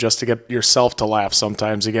annoy him just to get yourself to laugh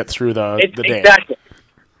sometimes to get through the day. Exactly.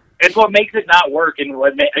 It's what makes it not work, and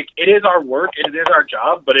it is our work, it is our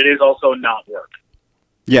job, but it is also not work.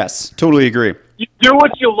 Yes, totally agree. You do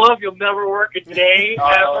what you love, you'll never work a day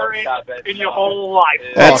ever in your whole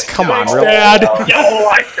life. Come on, Thanks, really. Dad. Your whole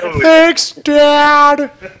life, dude. Thanks,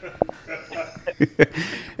 Dad.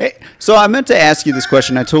 Hey, so I meant to ask you this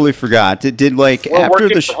question. I totally forgot. Did We're after working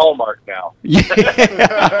the for Hallmark now.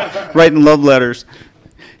 writing love letters?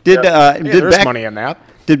 There's money in that.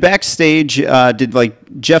 Did backstage, did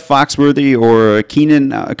Jeff Foxworthy or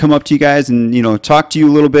Keenan come up to you guys and talk to you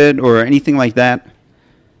a little bit or anything like that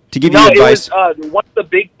to give you advice? It was one of the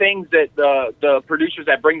big things that the producers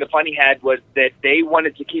at Bring the Funny had was that they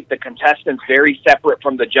wanted to keep the contestants very separate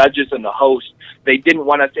from the judges and the host. They didn't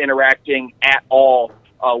want us interacting at all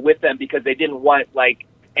with them because they didn't want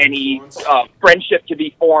any friendship to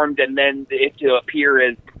be formed and then it to appear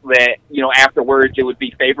as that afterwards it would be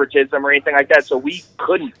favoritism or anything like that. So we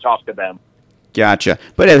couldn't talk to them. Gotcha.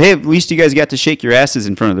 But hey, at least you guys got to shake your asses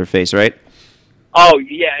in front of their face, right? Oh,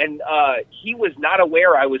 yeah, and he was not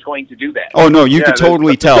aware I was going to do that. Oh, no, you could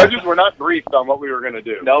totally tell. The judges were not briefed on what we were going to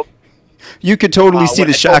do. Nope. You could totally see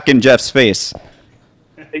the shock in Jeff's face.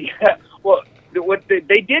 Yeah, well,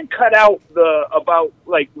 they did cut out about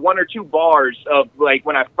 1 or 2 bars of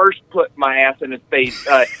when I first put my ass in his face.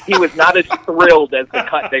 He was not as thrilled as the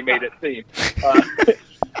cut they made it seem.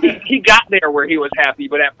 He got there where he was happy,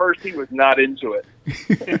 but at first he was not into it.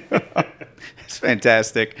 It's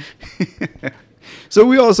fantastic. So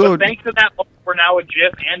we also... But thanks to that, we're now a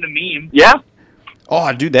GIF and a meme. Yeah.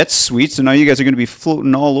 Oh, dude, that's sweet. So now you guys are going to be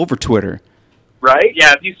floating all over Twitter. Right?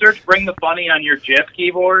 Yeah, if you search Bring the Funny on your GIF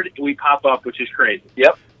keyboard, we pop up, which is crazy.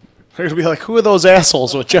 Yep. They're gonna be like, who are those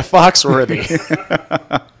assholes with Jeff Foxworthy?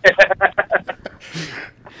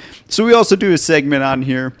 So we also do a segment on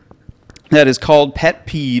here that is called Pet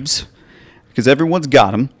Peeves, because everyone's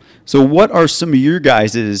got them. So what are some of your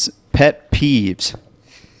guys' pet peeves?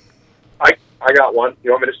 I got one.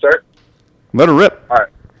 You want me to start? Let her rip. All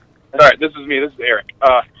right. This is me. This is Eric.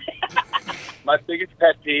 My biggest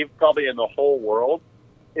pet peeve, probably in the whole world,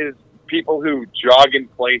 is people who jog in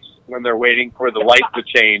place when they're waiting for the light to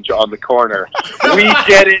change on the corner. We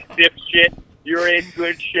get it, dipshit. You're in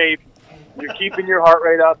good shape. You're keeping your heart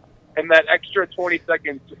rate up. And that extra 20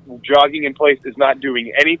 seconds jogging in place is not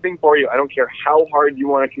doing anything for you. I don't care how hard you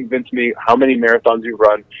want to convince me how many marathons you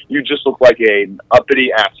run. You just look like an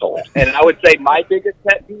uppity asshole. And I would say my biggest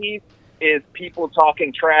pet peeve is people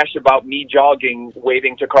talking trash about me jogging,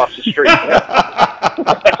 waiting to cross the street.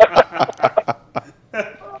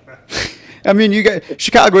 I mean, you guys,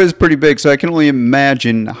 Chicago is pretty big, so I can only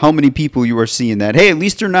imagine how many people you are seeing that. Hey, at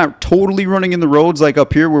least they're not totally running in the roads like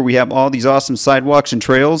up here where we have all these awesome sidewalks and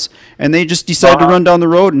trails, and they just decide to run down the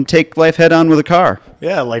road and take life head on with a car.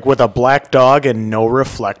 Yeah, like with a black dog and no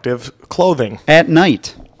reflective clothing. At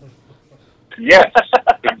night. Yes,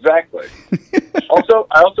 exactly.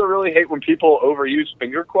 I also really hate when people overuse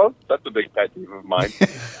finger quotes. That's a big pet peeve of mine.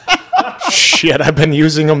 Shit, I've been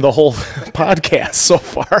using them the whole podcast so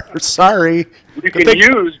far. Sorry. You can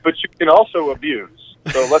use, but you can also abuse.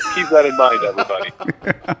 So let's keep that in mind, everybody.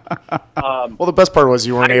 Well, the best part was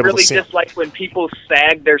you weren't able really to see. I really dislike when people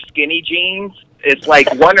sag their skinny jeans. It's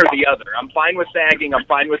like one or the other. I'm fine with sagging. I'm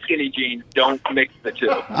fine with skinny jeans. Don't mix the two.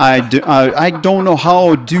 I don't know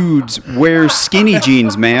how dudes wear skinny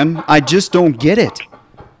jeans, man. I just don't get it.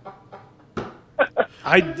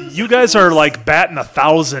 You guys are like batting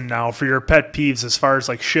 1,000 now for your pet peeves as far as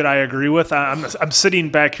like shit I agree with. I'm sitting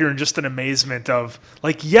back here in just an amazement of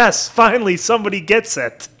like, yes, finally somebody gets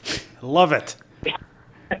it. I love it.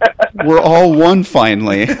 We're all one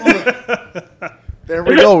finally. There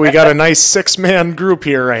we go. We got a nice 6-man group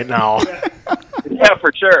here right now. Yeah,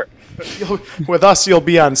 for sure. With us, you'll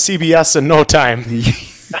be on CBS in no time.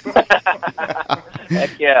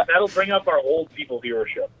 Heck yeah. That'll bring up our old people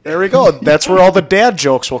viewership. There we go. That's where all the dad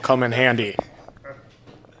jokes will come in handy.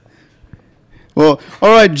 Well,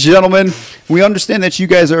 all right, gentlemen. We understand that you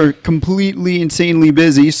guys are completely insanely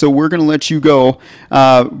busy, so we're going to let you go.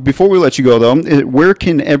 Before we let you go, though, where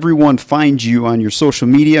can everyone find you on your social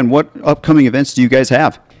media, and what upcoming events do you guys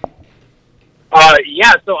have?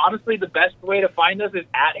 Yeah, so honestly, the best way to find us is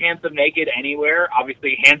at Handsome Naked anywhere.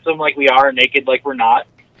 Obviously, handsome like we are, naked like we're not.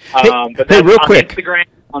 But that's real on quick. Instagram,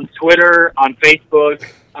 on Twitter, on Facebook.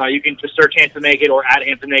 You can just search Handsome Naked or at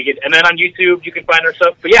Handsome Naked. And then on YouTube, you can find our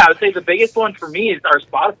stuff. But yeah, I would say the biggest one for me is our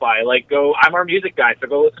Spotify. Like, I'm our music guy, so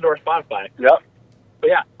go listen to our Spotify. Yep. But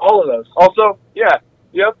yeah, all of those. Also, yeah.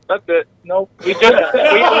 Yep, that's it. No, we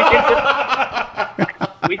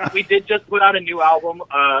did just put out a new album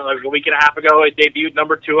like a week and a half ago. It debuted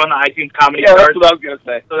number 2 on the iTunes Comedy Yeah, Chart. that's what I was gonna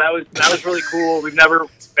say. So that was really cool. We've never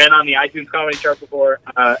been on the iTunes Comedy Chart before.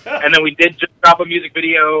 And then we did just drop a music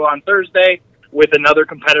video on Thursday with another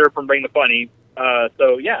competitor from Bring the Funny.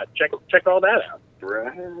 So yeah, check all that out.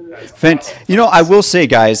 You know, I will say,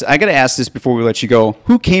 guys, I got to ask this before we let you go.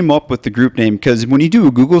 Who came up with the group name? Because when you do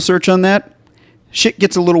a Google search on that, shit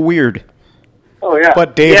gets a little weird. Oh, yeah.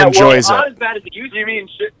 But Dave enjoys not it. as bad as it used to You be. mean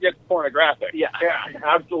shit gets pornographic? Yeah.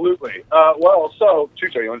 Absolutely. Well, so,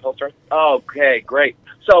 Chucho, you want to tell the story? Okay, great.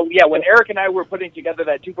 So, yeah, when Eric and I were putting together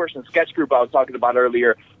that 2-person sketch group I was talking about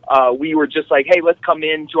earlier, we were just like, hey, let's come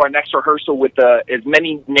into our next rehearsal with as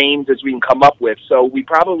many names as we can come up with. So we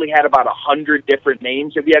probably had about 100 different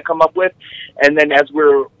names that we had come up with. And then as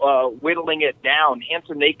we're whittling it down,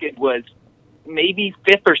 Handsome Naked was maybe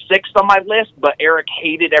 5th or 6th on my list, but Eric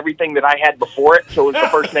hated everything that I had before it, so it was the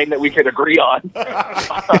first name that we could agree on.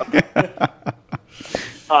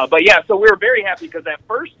 But yeah, so we were very happy because at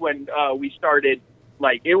first when we started,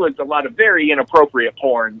 like, it was a lot of very inappropriate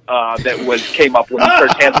porn that came up when we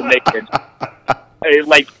started Handsome Naked.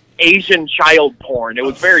 Like Asian child porn. It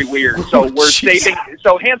was very weird. So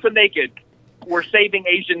Handsome Naked, we're saving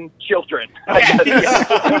Asian children.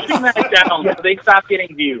 Pushing that down so they stop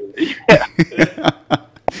getting views.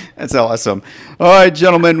 That's awesome. All right,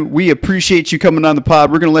 gentlemen, we appreciate you coming on the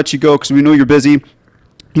pod. We're going to let you go because we know you're busy.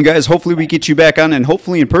 You guys, hopefully we get you back on and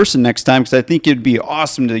hopefully in person next time because I think it'd be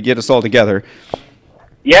awesome to get us all together.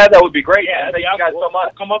 Yeah, that would be great. Yeah, Thank you guys so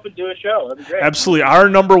much. Come up and do a show. That'd be great. Absolutely. Our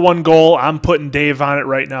number one goal, I'm putting Dave on it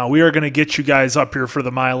right now. We are going to get you guys up here for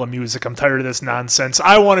the Mile of Music. I'm tired of this nonsense.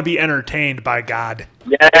 I want to be entertained, by God.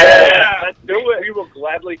 Yeah, let's do it. We will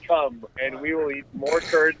gladly come, and we will eat more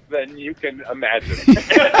turds than you can imagine.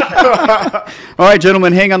 All right,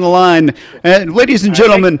 gentlemen, hang on the line. Ladies and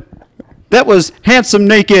gentlemen, that was Handsome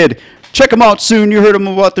Naked. Check them out soon. You heard them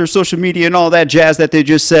about their social media and all that jazz that they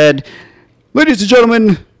just said. Ladies and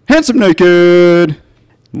gentlemen, Handsome Naked.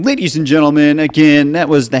 Ladies and gentlemen, again, that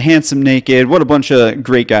was the Handsome Naked. What a bunch of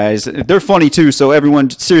great guys. They're funny, too, so everyone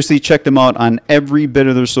seriously check them out on every bit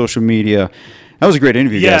of their social media. That was a great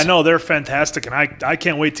interview, guys. Yeah, no, they're fantastic, and I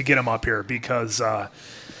can't wait to get them up here because I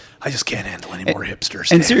just can't handle any more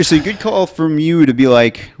hipsters. And seriously, good call from you to be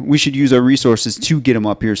like, we should use our resources to get them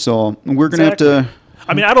up here. So we're going to have to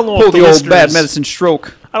I mean, I don't know pull if the old bad medicine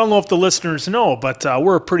stroke. I don't know if the listeners know, but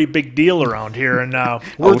we're a pretty big deal around here, and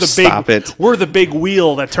we're we're the big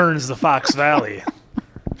wheel that turns the Fox Valley.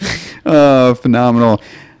 Phenomenal.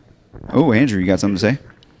 Oh, Andrew, you got something to say?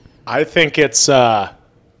 I think it's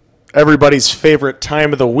everybody's favorite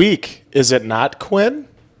time of the week. Is it not, Quinn?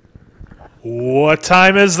 What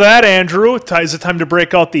time is that, Andrew? Is it time to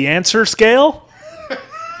break out the answer scale?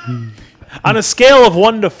 On a scale of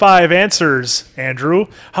 1 to 5 answers, Andrew,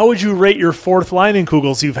 how would you rate your 4th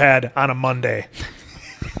Leinenkugels you've had on a Monday?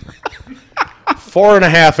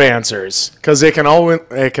 4.5 answers, because it can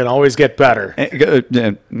always get better. Yep. It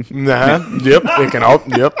can.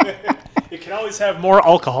 Yep. It can always have more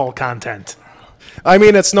alcohol content. I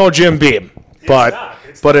mean, it's no Jim Beam, but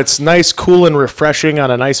it's nice, cool, and refreshing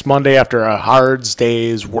on a nice Monday after a hard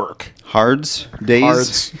day's work. Hard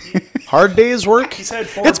day's work? He's had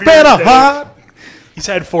 4 It's beers, been a Dave. hot. He's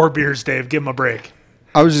had 4 beers, Dave. Give him a break.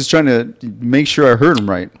 I was just trying to make sure I heard him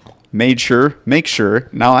right. Make sure.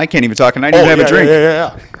 Now I can't even talk, and I didn't have a drink.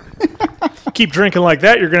 Yeah. Keep drinking like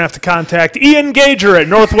that, you're going to have to contact Ian Gager at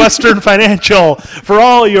Northwestern Financial for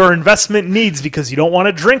all your investment needs because you don't want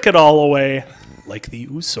to drink it all away like the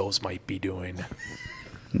Usos might be doing.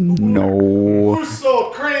 No. Who's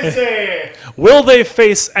so crazy? Will they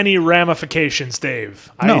face any ramifications, Dave?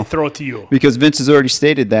 No. I throw it to you. Because Vince has already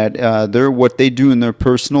stated that what they do in their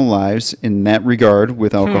personal lives in that regard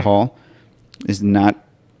with alcohol is not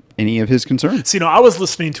any of his concern. So, I was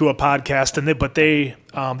listening to a podcast, and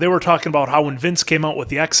they were talking about how when Vince came out with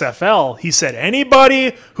the XFL, he said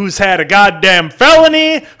anybody who's had a goddamn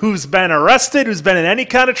felony, who's been arrested, who's been in any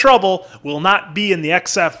kind of trouble, will not be in the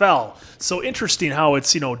XFL. So interesting how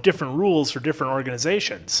it's different rules for different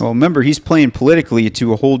organizations. Well, remember, he's playing politically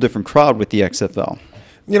to a whole different crowd with the XFL.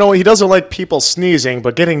 He doesn't like people sneezing,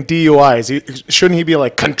 but getting DUIs, shouldn't he be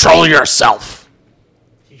like, control yourself?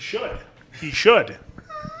 He should.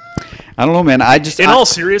 I don't know, man. In all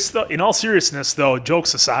seriousness, though,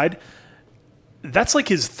 jokes aside, that's like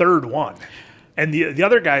his 3rd one, and the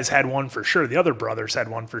other guys had one for sure. The other brothers had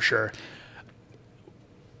one for sure.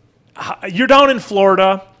 You're down in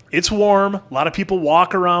Florida. It's warm. A lot of people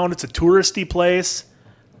walk around. It's a touristy place.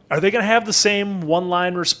 Are they going to have the same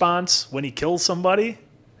one-line response when he kills somebody?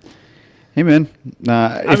 Hey, man.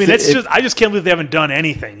 I just can't believe they haven't done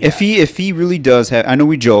anything yet. If he really does have, I know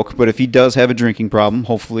we joke, but if he does have a drinking problem,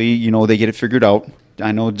 hopefully, they get it figured out.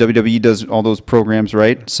 I know WWE does all those programs,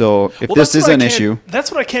 right? So if this is an issue. That's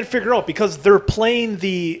what I can't figure out because they're playing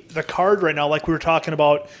the card right now, like we were talking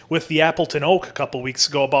about with the Appleton Oak a couple weeks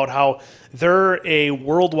ago about how they're a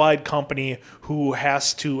worldwide company who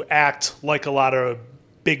has to act like a lot of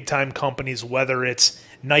big-time companies, whether it's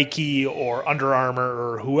Nike or Under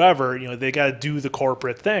Armour or whoever, they got to do the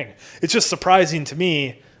corporate thing. It's just surprising to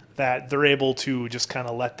me that they're able to just kind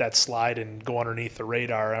of let that slide and go underneath the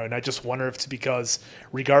radar. And I just wonder if it's because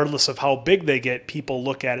regardless of how big they get, people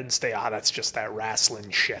look at it and say, that's just that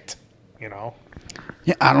wrestling shit, Yeah,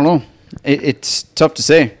 I don't know. It's tough to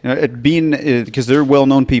say. Because they're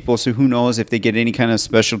well-known people, so who knows if they get any kind of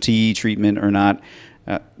specialty treatment or not.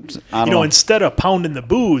 I don't know. Instead of pounding the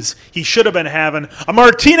booze, he should have been having a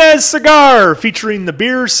Martinez cigar featuring the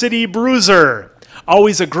Beer City Bruiser.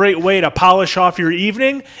 Always a great way to polish off your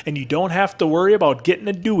evening, and you don't have to worry about getting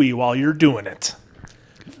a Dewey while you're doing it.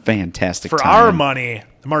 Fantastic. For time. our money,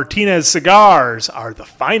 the Martinez cigars are the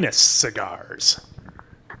finest cigars.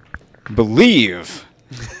 Believe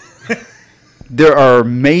there are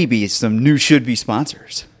maybe some new should-be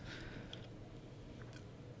sponsors.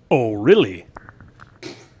 Oh, really?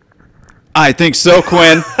 I think so,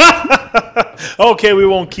 Quinn. Okay, we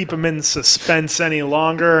won't keep him in suspense any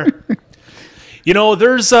longer.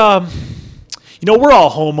 There's, we're all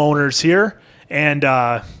homeowners here, and,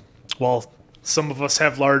 Some of us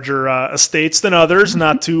have larger estates than others,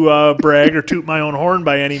 not to brag or toot my own horn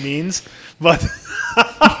by any means, but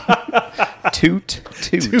toot.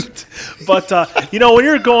 But when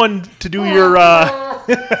you're going to do your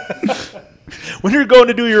when you're going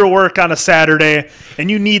to do your work on a Saturday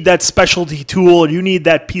and you need that specialty tool or you need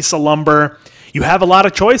that piece of lumber, you have a lot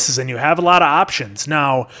of choices and you have a lot of options.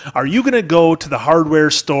 Now, are you going to go to the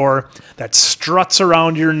hardware store that struts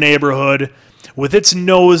around your neighborhood with its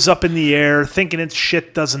nose up in the air, thinking its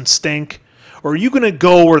shit doesn't stink? Or are you going to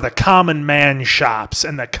go where the common man shops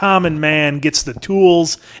and the common man gets the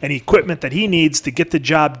tools and equipment that he needs to get the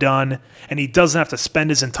job done and he doesn't have to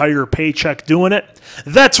spend his entire paycheck doing it?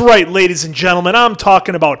 That's right, ladies and gentlemen. I'm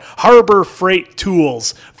talking about Harbor Freight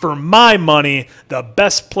Tools. For my money, the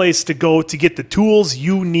best place to go to get the tools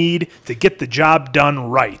you need to get the job done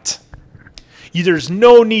right. There's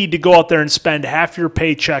no need to go out there and spend half your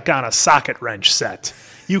paycheck on a socket wrench set.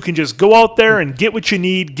 You can just go out there and get what you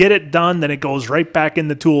need, get it done, then it goes right back in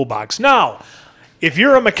the toolbox. Now, if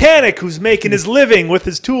you're a mechanic who's making his living with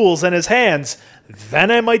his tools and his hands, then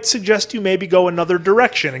I might suggest you maybe go another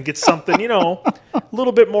direction and get something, a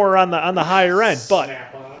little bit more on the higher end. But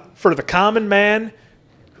for the common man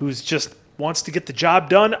who's just wants to get the job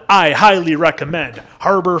done, I highly recommend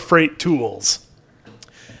Harbor Freight Tools.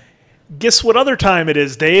 Guess what other time it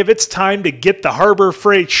is, Dave? It's time to get the Harbor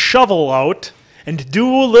Freight shovel out and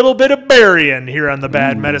do a little bit of burying here on the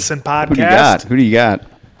Bad Medicine Podcast. Who do you got?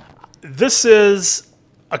 This is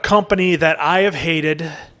a company that I have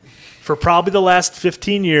hated for probably the last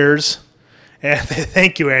 15 years. And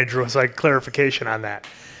thank you, Andrew, as like clarification on that.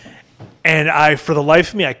 And for the life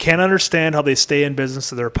of me, I can't understand how they stay in business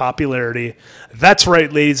to their popularity. That's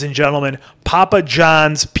right, ladies and gentlemen, Papa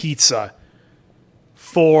John's Pizza.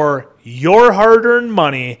 For your hard-earned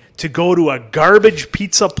money to go to a garbage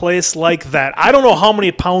pizza place like that. I don't know how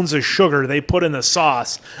many pounds of sugar they put in the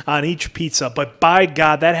sauce on each pizza, but by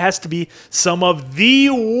God, that has to be some of the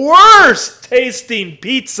worst tasting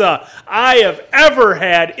pizza I have ever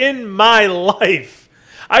had in my life.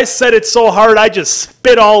 I said it so hard, I just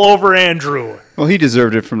spit all over Andrew. Well, he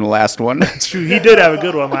deserved it from the last one. That's true. He did have a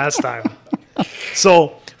good one last time.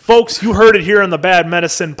 So, folks, you heard it here on the Bad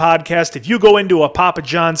Medicine Podcast. If you go into a Papa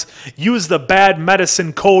John's, use the Bad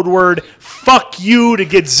Medicine code word, fuck you, to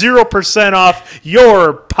get 0% off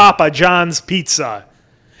your Papa John's pizza.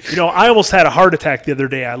 I almost had a heart attack the other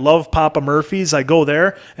day. I love Papa Murphy's. I go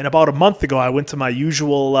there, and about a month ago, I went to my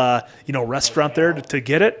usual, restaurant there to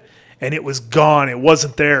get it, and it was gone. It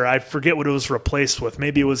wasn't there. I forget what it was replaced with.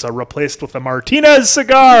 Maybe it was replaced with a Martinez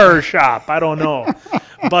cigar shop. I don't know.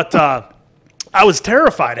 But I was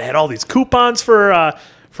terrified. I had all these coupons for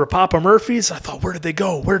Papa Murphy's. I thought, where did they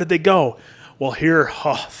go? Where did they go? Well, here,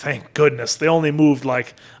 thank goodness. They only moved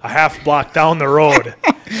like a half block down the road.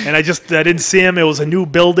 And I didn't see them. It was a new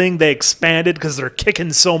building. They expanded because they're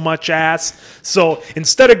kicking so much ass. So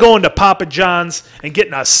instead of going to Papa John's and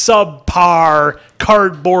getting a subpar,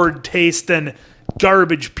 cardboard tasting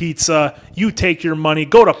garbage pizza, you take your money,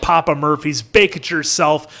 go to Papa Murphy's, bake it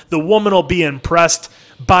yourself. The woman will be impressed.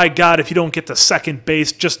 By God, if you don't get to second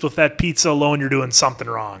base just with that pizza alone, you're doing something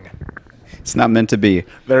wrong. It's not meant to be.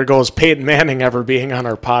 There goes Peyton Manning ever being on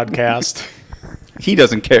our podcast. He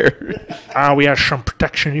doesn't care. We have some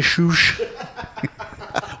protection issues.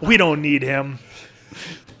 We don't need him. Do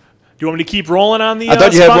you want me to keep rolling on the I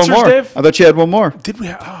thought you sponsors, had one more. Dave? I thought you had one more. Did we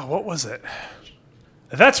what was it?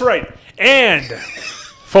 That's right. And,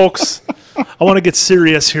 folks, I want to get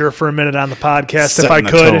serious here for a minute on the podcast, if I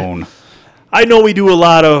could. Tone. I know we do a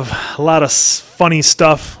lot of funny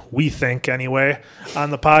stuff, we think anyway, on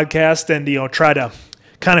the podcast, and try to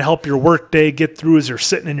kind of help your work day get through as you're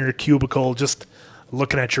sitting in your cubicle, just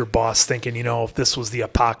looking at your boss, thinking, if this was the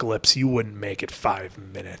apocalypse, you wouldn't make it 5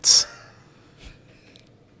 minutes.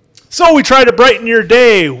 So we try to brighten your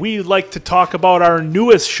day. We like to talk about our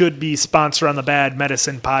newest should-be sponsor on the Bad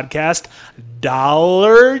Medicine Podcast,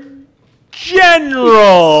 Dollar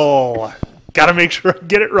General. Got to make sure I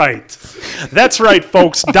get it right. That's right,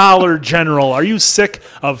 folks. Dollar General. Are you sick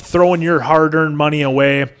of throwing your hard-earned money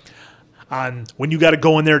away on when you got to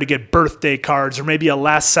go in there to get birthday cards or maybe a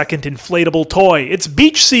last-second inflatable toy? It's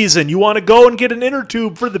beach season. You want to go and get an inner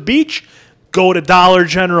tube for the beach? Go to Dollar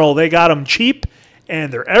General. They got them cheap,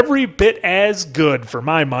 and they're every bit as good for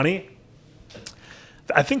my money.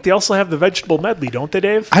 I think they also have the vegetable medley, don't they,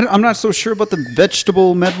 Dave? I'm not so sure about the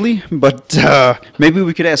vegetable medley, but maybe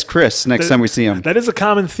we could ask Chris next time we see him. That is a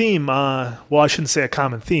common theme. Well, I shouldn't say a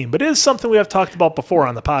common theme, but it is something we have talked about before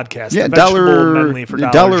on the podcast. Yeah, the vegetable medley for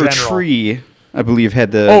Dollar General. Tree, I believe,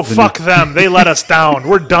 had the... Oh, fuck them. They let us down.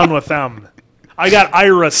 We're done with them. I got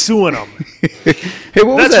Ira suing him. Hey,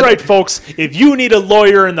 what was That's that? right, folks. If you need a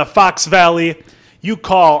lawyer in the Fox Valley, you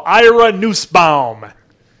call Ira Nussbaum.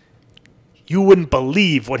 You wouldn't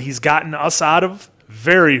believe what he's gotten us out of.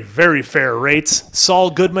 Very, very fair rates. Saul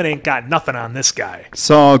Goodman ain't got nothing on this guy. It's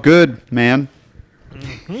all good, man.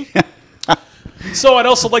 So I'd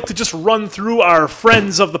also like to just run through our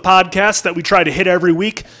friends of the podcast that we try to hit every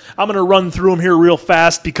week. I'm going to run through them here real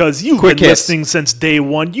fast because you've Quick been hits. listening since day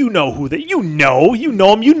one. You know who they. You know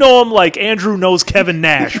them. You know them like Andrew knows Kevin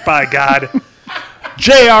Nash. By God.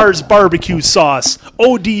 JR's barbecue sauce,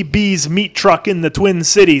 ODB's meat truck in the Twin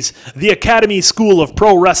Cities, the Academy School of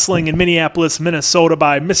Pro Wrestling in Minneapolis, Minnesota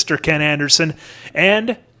by Mr. Ken Anderson,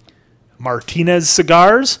 and Martinez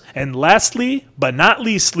Cigars. And lastly, but not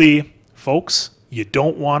leastly, folks, you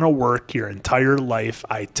don't want to work your entire life.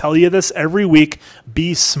 I tell you this every week.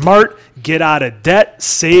 Be smart, get out of debt,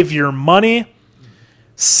 save your money.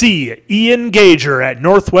 See Ian Gager at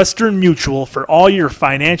Northwestern Mutual for all your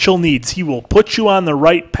financial needs. He will put you on the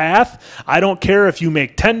right path. I don't care if you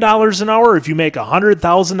make $10 an hour or if you make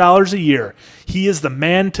 $100,000 a year. He is the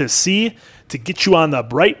man to see to get you on the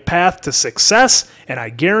right path to success, and I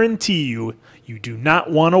guarantee you, you do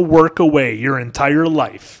not want to work away your entire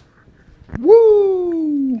life.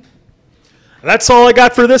 Woo! That's all I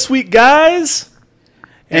got for this week, guys.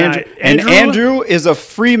 Andrew is a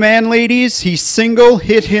free man, ladies. He's single.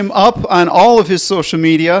 Hit him up on all of his social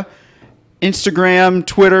media. Instagram,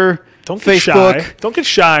 Twitter, Don't get Facebook, shy. Don't get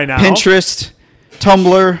shy now. Pinterest,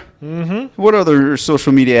 Tumblr. Mm-hmm. What other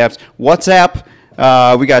social media apps? WhatsApp.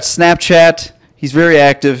 We got Snapchat. He's very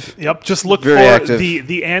active. Yep, just look Very for active.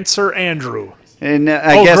 the answer Andrew. And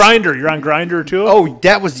I guess Grindr. You're on Grindr too? Oh,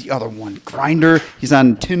 that was the other one. Grindr. He's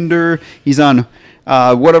on Tinder. He's on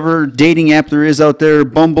whatever dating app there is out there.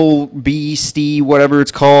 Bumble, Beastie, whatever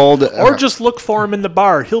it's called. Or just look for him in the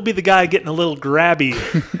bar. He'll be the guy getting a little grabby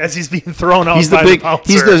as he's being thrown out he's the by big. the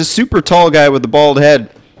bouncer. He's the super tall guy with the bald head.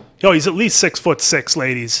 Oh, he's at least 6'6",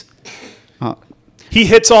 ladies. He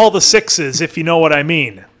hits all the sixes, if you know what I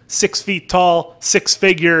mean. 6 feet tall, 6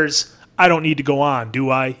 figures. I don't need to go on, do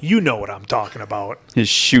I? You know what I'm talking about. His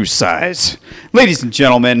shoe size. Ladies and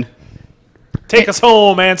gentlemen. Take us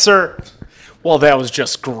home, Answer. Well, that was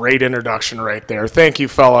just great introduction right there. Thank you,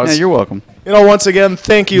 fellas. Yeah, you're welcome. You know, once again,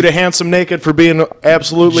 thank you to Handsome Naked for being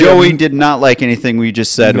absolutely... Joey did not like anything we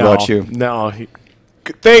just said about you. No.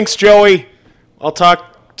 Thanks, Joey. I'll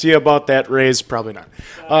talk to you about that raise. Probably not.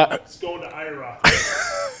 It's going to Ira.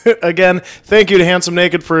 Again, thank you to Handsome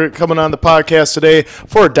Naked for coming on the podcast today.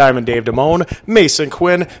 For Diamond Dave Damone, Mason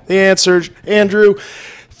Quinn, The Answer, Andrew,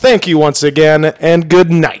 thank you once again, and good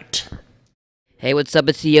night. Hey, what's up?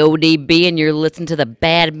 It's the ODB, and you're listening to the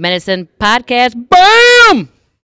Bad Medicine Podcast. Boom!